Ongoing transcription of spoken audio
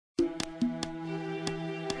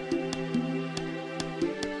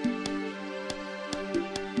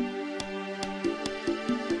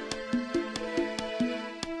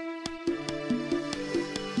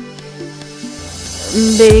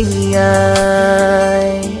Baby, I'm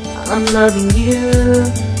loving you.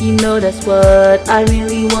 You know that's what I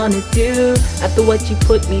really wanna do. After what you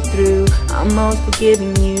put me through, I'm all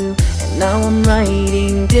forgiving you. And now I'm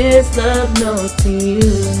writing this love note to you.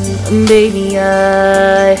 Baby,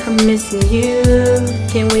 I'm missing you.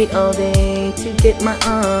 Can't wait all day to get my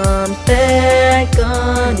arms back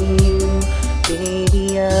on you.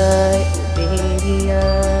 Baby, oh baby,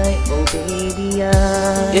 oh baby,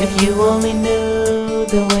 If you only knew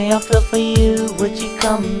the way I feel for you, would you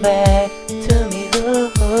come back to me though?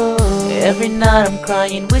 Every night I'm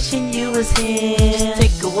crying, wishing you was here. Just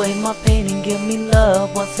take away my pain and give me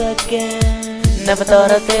love once again. Never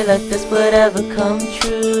thought a day like this would ever come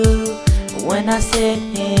true. When I sit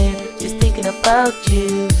here, just thinking about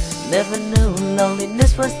you, never knew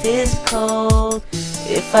loneliness was this cold.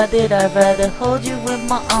 If I did, I'd rather hold you in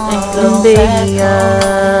my arms. And baby,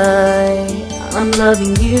 I'm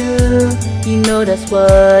loving you. You know that's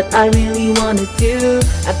what I really wanna do.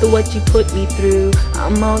 After what you put me through,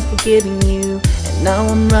 I'm all forgiving you. And now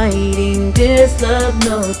I'm writing this love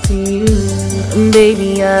note to you. And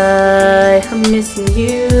baby, I'm missing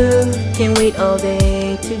you. Can't wait all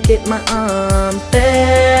day to get my arms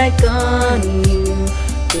back on you.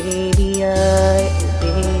 Baby, oh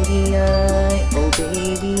baby, oh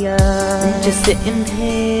baby, just sitting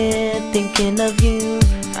here thinking of you.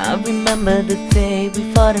 I remember the day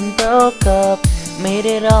we fought and broke up. Made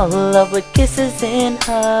it all up with kisses and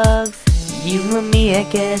hugs. You and me, I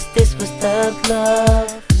guess this was the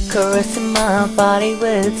love. Caressing my body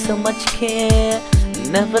with so much care.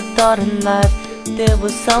 Never thought in life there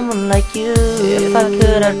was someone like you. If I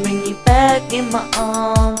could, I'd bring you back in my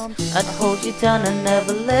arms. I'd hold you down and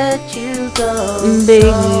never let you go.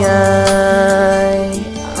 Baby,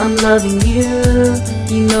 I'm loving you.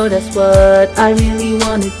 You know that's what I really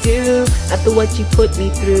wanna do. After what you put me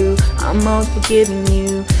through, I'm all forgiving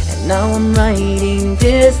you. And now I'm writing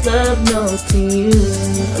this love note to you.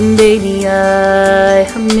 Baby,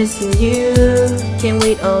 I'm missing you. Can't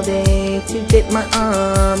wait all day to get my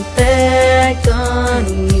arms back on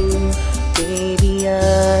you. Baby,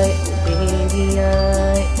 oh baby,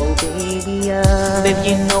 oh baby, Baby,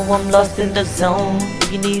 you know I'm lost in the zone.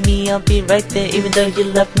 If you need me, I'll be right there. Even though you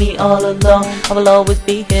left me all alone, I will always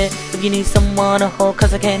be here. If you need someone to hold,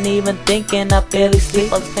 cause I can't even think and I barely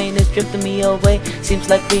sleep. All this pain is drifting me away. Seems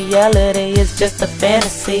like reality is just a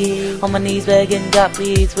fantasy. On my knees begging God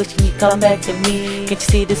please, wishing you'd come back to me. Can't you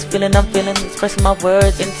see this feeling I'm feeling? Expressing my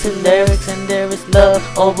words into lyrics, and there is love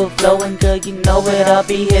overflowing. Girl, you know it, I'll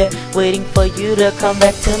be here waiting for you to come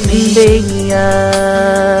back to me. Baby,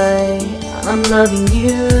 I'm loving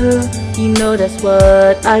you. You know that's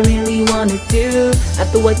what I really wanna do.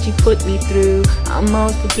 After what you put me through, I'm all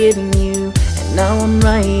forgiving you. And now I'm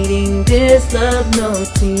writing this love note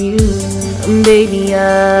to you. Baby,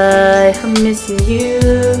 I'm missing you.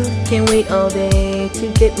 Can't wait all day to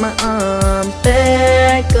get my arms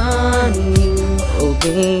back on you. Oh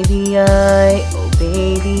baby, oh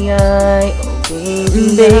baby, oh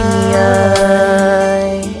baby, baby,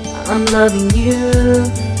 I'm loving you.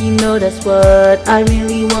 You know that's what I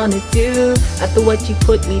really wanna do. After what you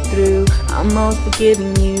put me through, I'm all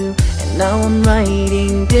forgiving you. And now I'm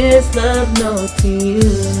writing this love note to you.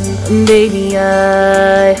 Baby,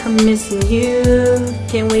 I'm missing you.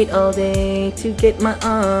 Can't wait all day to get my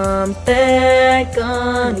arms back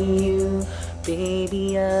on you.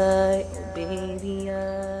 Baby,